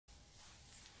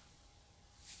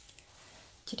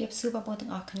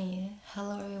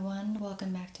Hello everyone,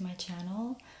 welcome back to my channel.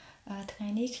 ថ្ងៃ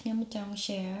នេះខ្ញុំចង់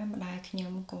share ម្ដាយខ្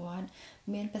ញុំគាត់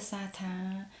មានភាសាថា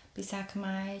ភាសាខ្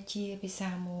មែរជាភាសា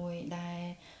មួយដែល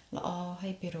ល្អហើ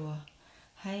យពិរោះ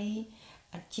ហើយ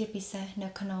ជាពិសេសនៅ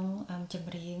ក្នុងច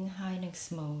ម្រៀងហើយនឹង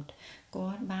smooth គា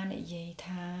ត់បាននិយាយ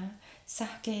ថាសា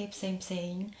សគេផ្សេ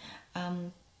ង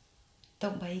ទៅ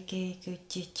បីគេគឺ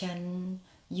ជាចិន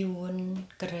យួន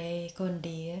កូរ៉េកូឥណ្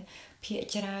ឌាភាគ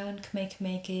ច្រើនក្មេង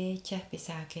ៗគេចេះភា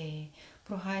សាគេ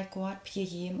ព្រោះហើយគាត់ព្យា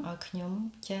យាមឲ្យខ្ញុំ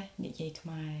ចេះនិយាយខ្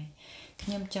មែរខ្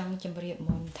ញុំចង់ជម្រាប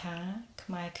មុនថាខ្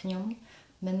មែរខ្ញុំ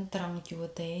មិនត្រង់ជួរ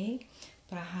ទេ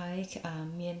ប្រហែល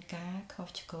មានការខុស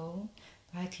ឆ្គង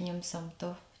ហើយខ្ញុំសូម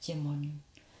ទោសជាមុន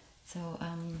so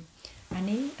អា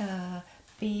នេះ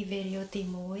ពីវីដេអូទី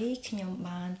1ខ្ញុំ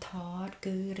បានថត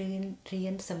គឺរៀ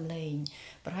នសំឡេង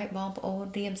ប្រហែលបងប្អូន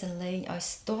រៀនសំឡេងឲ្យ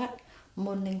ស្ទាត់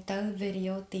មុននឹងទៅវីដេ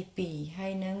អូទី2ហើ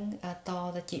យនឹងត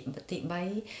ទៅទី3ទី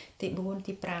4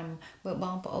ទី5បើប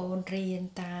ងប្អូនរៀន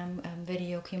តាមវីដេ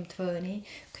អូខ្ញុំធ្វើនេះ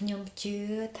ខ្ញុំជឿ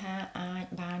ថាអាច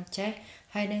បានចេះ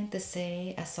ហើយនឹងទៅសេ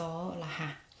អក្សរលះ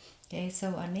Okay, so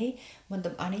អានេះ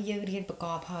យើងរៀនប្រក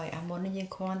បហើយអាមុននេះយើង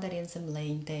គ្រាន់តែរៀនសំឡេ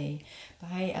ងទេ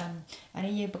ហើយអា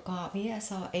នេះយើងប្រកបវាអក្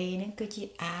សរ A ហ្នឹងគឺជា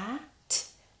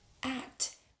at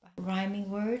rhyming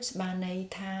words បានន័យ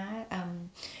ថា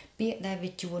ពាក្យដែល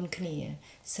វាជួនគ្នា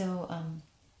so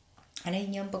អានេះ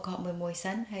ខ្ញុំប្រកបមួយ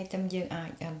សិនហើយតែយើងអាច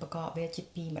ប្រកបវាជា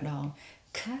ពីរម្ដង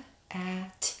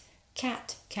at cat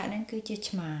ហ្នឹងគឺជា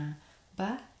ឆ្មា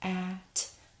at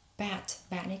bat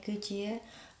នេះគឺជា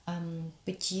ប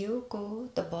ជាវគោ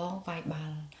តបងវាយបា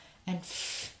ល់ and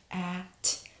at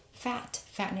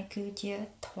fat នេះគឺជា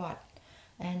ធាត់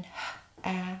and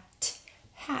at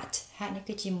hat នេះ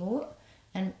គឺជាមួក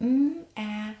and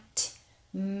at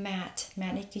mat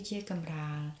នេះគឺជាកម្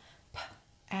រាល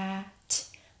at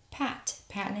pat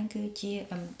នេះគឺជា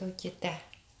ដូចជាតះ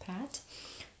pat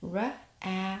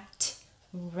at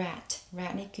rat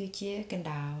នេះគឺជាកណ្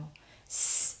ដោ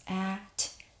at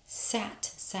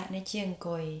sat នេះជាអង្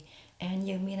គុយ and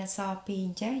យើងមានអក្សរពីរអ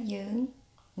ញ្ចឹងយើង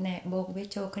ណែបូកវា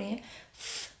ចូលគ្នា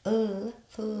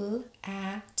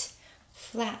at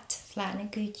flat នេះ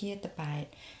គឺជាតប៉ែត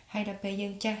ហើយដល់ពេលយើ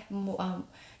ងចេះ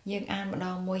យើងអានម្ដ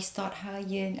ងមួយស្ទាត់ហើយ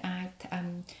យើងអាច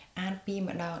អានពីរ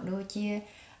ម្ដងដូចជា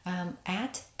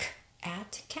at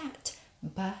cat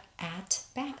at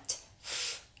bat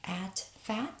at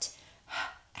fat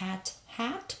at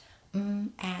hat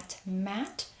at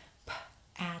mat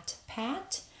at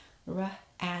pat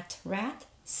at rat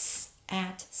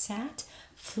at sat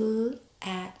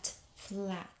at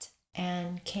flat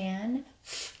and can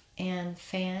and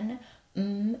fan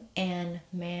and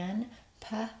man p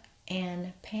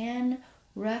and pan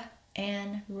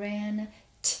and ran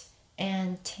t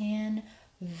and tan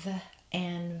v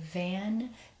and van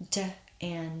d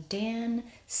and dan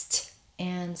st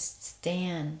and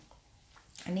stan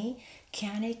អានេះ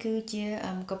ខានេះគឺជា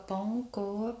កំប៉ុងគោ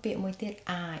ពាក្យមួយទៀត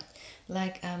អាច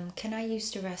like can I use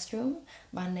the restroom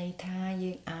បានន័យថា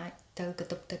យើងអាចទៅក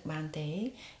តុបទឹកបានទេ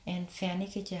and fan នេះ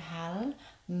គឺជាហាល់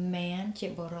man ជា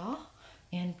បុរស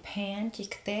and pan ជា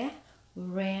ខ្ទះ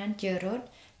ran ជារត់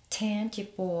tan ជា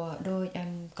ពណ៌ដូចក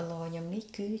ន្លខ្ញុំនេះ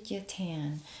គឺជា tan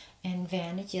and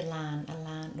van នេះជាឡាន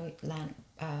ដូចឡាន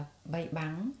បី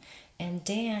បាំង and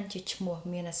Dan ជាឈ្មោះ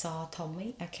មានអក្សរធំឯ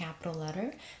a capital letter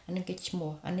អានេះគឺឈ្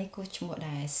មោះអានេះក៏ឈ្មោះ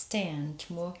ដែរ Stan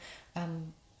ឈ្មោះ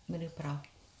មនុស្សប្រុស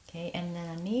okay and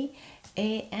then នេះ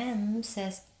am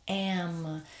says am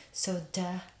so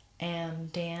da am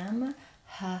dam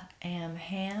ha am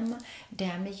ham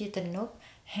dam នេះជាទំនប់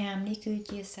ham នេះគឺ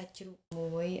ជាសាច់ជ្រូក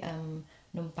មួយ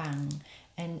នំប៉័ង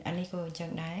and អានេះក៏អញ្ចឹ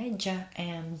ងដែរ ja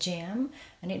am jam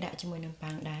អានេះដាក់ជាមួយនំប៉័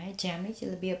ងដែរ jam នេះជា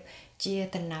របៀបជា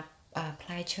តំណាប់ផ្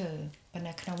លែឈើប៉ុន្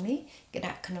តែក្នុងនេះគេ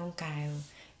ដាក់ក្នុងកែវ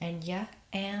and ya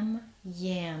am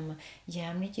yam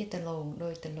yam នេះជាដលងដូ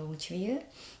ចដលងជ្វា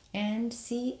and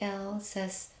cl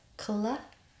says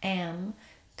am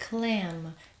clam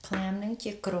នឹង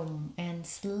ជាក្រុម and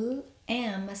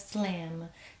am slam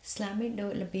នេះដូ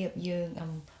ចរបៀបយើង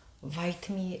វាយ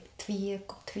ទ្វា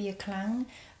រខ្លាំង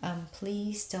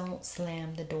please don't slam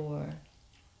the door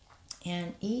and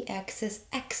ex is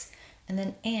x and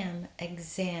then am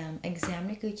exam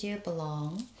នេះគឺជាប្រឡង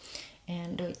and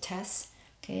ដូច test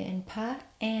okay and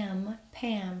am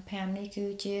pam នេះគឺ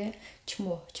ជាឈ្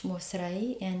មោះស្រី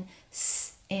and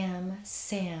am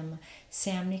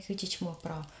sam នេះគឺជាឈ្មោះ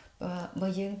ប្រុសបើ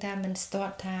យើងតាមមិនស្ទា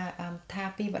ត់ថា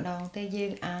ពីម្ដងទេយើ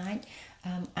ងអាច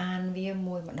អានវា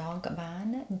មួយម្ដងក៏បាន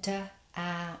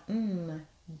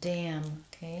damn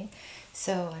okay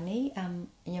so អានេះ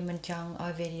ខ្ញុំមិនចង់ឲ្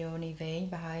យវីដេអូនេះវែង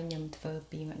បើហើយខ្ញុំធ្វើ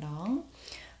ពីរម្ដង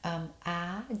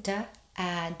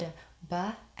add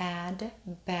ba ad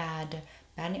bad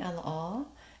bad này all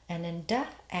and then da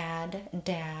ad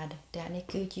dad dad này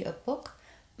cứ chỉ a book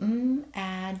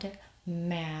ad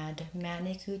mad mad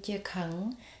này cứ chỉ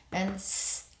khẩn and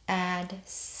ad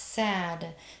sad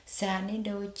sad này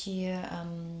đôi chia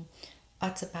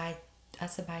ở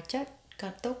bài chất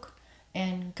kết thúc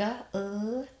and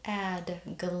add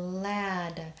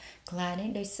glad glad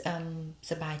này đôi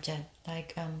bài chất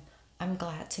like I'm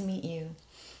glad to meet you.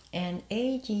 And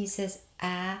ag says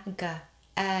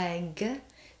egg.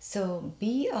 So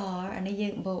br and a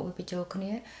young boat with a joke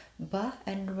near ba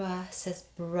and ra says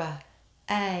bra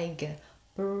egg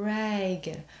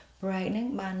brag brag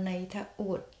nâng ban này ta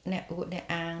uột nè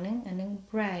nâng and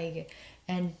brag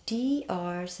and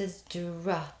dr says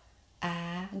drag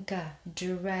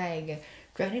drag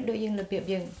này đôi dương là biệt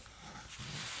dương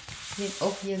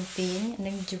ốc dương tiếng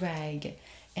nâng drag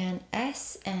and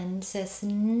sn says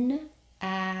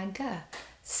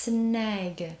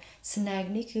snag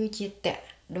snag ní cứ chia tẹ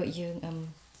đội dương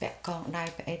bẹ còn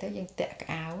đai bẹ tới dương tẹ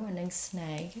cái áo nâng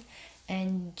snag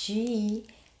and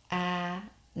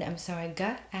I'm sorry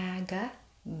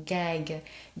gag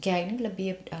gag nó là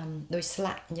biệt đôi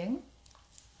slack nhấn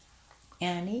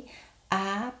and ní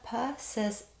app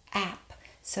says app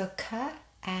so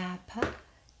app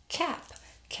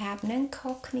cap nâng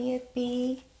khó khăn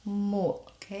pi một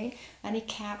okay anh đi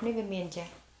cap ní về miền chả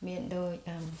miền đôi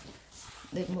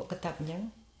một cái tập nhấn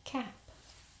cap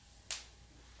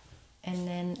and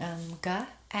then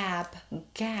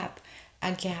gap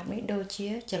ní đôi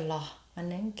chia chả lọ anh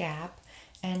nâng gap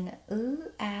and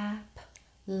app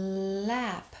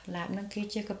lap nó kia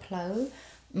chia cái pleu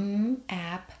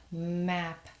app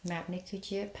map ní kia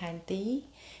chia panty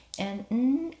and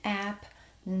app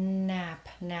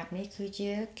nap ní kia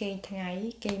chia kênh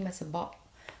ngày kênh mà sờ bọ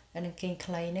and kênh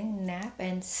clay nâng nap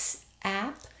and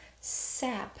app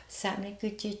sap này cứ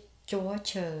chia chúa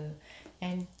chờ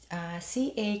and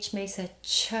ch makes a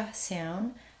ch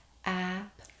sound app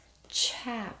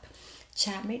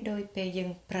chap này đôi bề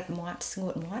dừng bật mót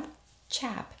ngột mót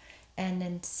chap and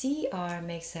then cr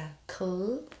makes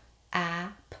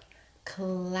a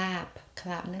clap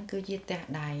nó cứ chia tẹt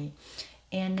đầy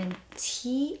and then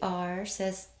tr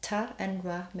says t and r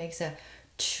makes a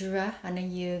tra and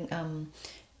then dương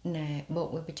nè bộ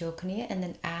với chỗ kia and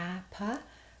then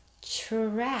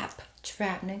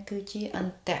trap nó cứ chia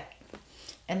ăn tẹt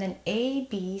and then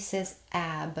ab says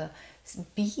ab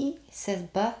b says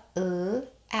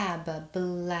ab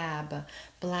blab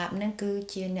nó cứ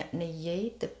chia nè này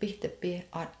giấy tập biệt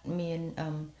ọt miền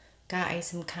cái ai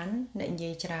sầm khánh nè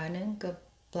giấy trà nó cứ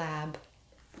blab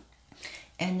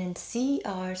and then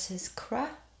cr says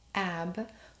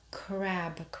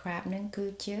crab nó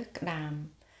cứ chia đàm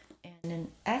and then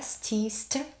st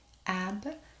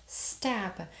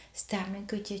stab nó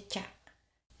cứ chia chặt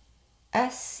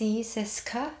sc says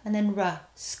and then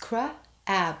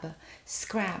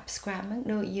scrap nó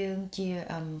đôi dương chia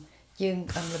dương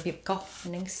là biệt cọc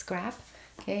nên scrap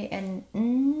okay and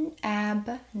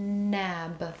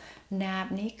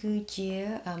nab ní cứ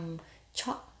chia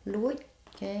chọc lúi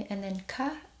okay and then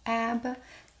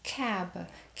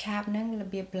cab nó là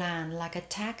biệt làn like a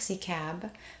taxi cab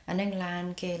and then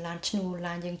làn chnu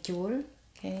làn dương chuối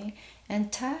okay and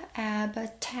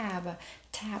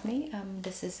tab ní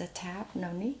this is a tab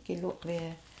nào ní cái luộc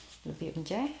về là biệt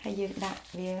chế hay dương đặt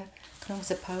về không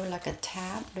suppose like a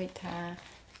tab đôi ta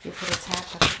you put a tab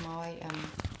và mọi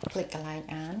click cái line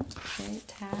án okay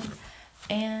tab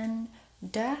and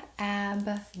dab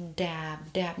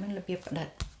nó là biệt đặt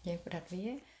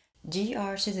về gr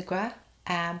is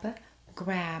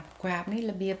grab ní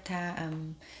là biệt ta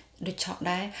được chọn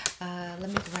đây let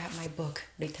me grab my book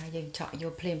để ta dừng chọn vô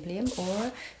plem or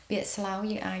biệt slau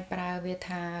như ai para về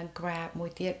ta grab một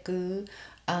tiết cứ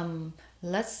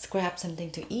let's grab something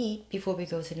to eat before we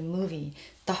go to the movie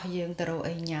tao dương ta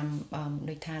rồi nhằm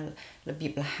để ta là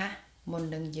biệt là ha môn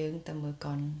đừng dương ta mới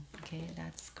còn okay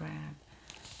that's grab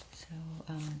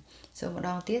so một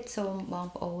đòn tiết so bong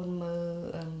ôn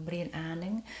mơ riêng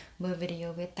án mơ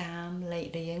video với tam lấy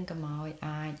riêng cả mọi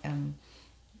ai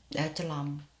đã cho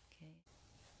lòng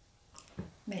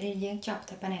mẹ đi riêng chọc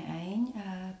tại bạn ấy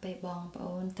về bong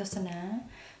ôn tao sana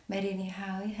mẹ đi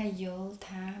hỏi hay vô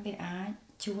thá về ai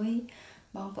chuối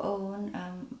bong ôn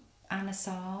ana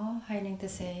saw hay nên ta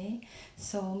sẽ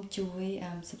xôm chuối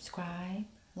subscribe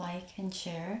like and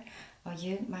share ở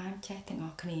dưới bán chat tiếng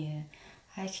ngọc nè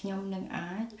hay nhóm nâng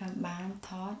ái bán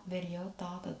thought video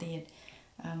to tự tiệt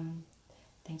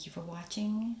thank you for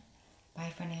watching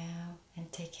bye for now and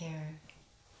take care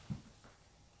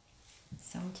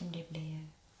sống chim điệp lìa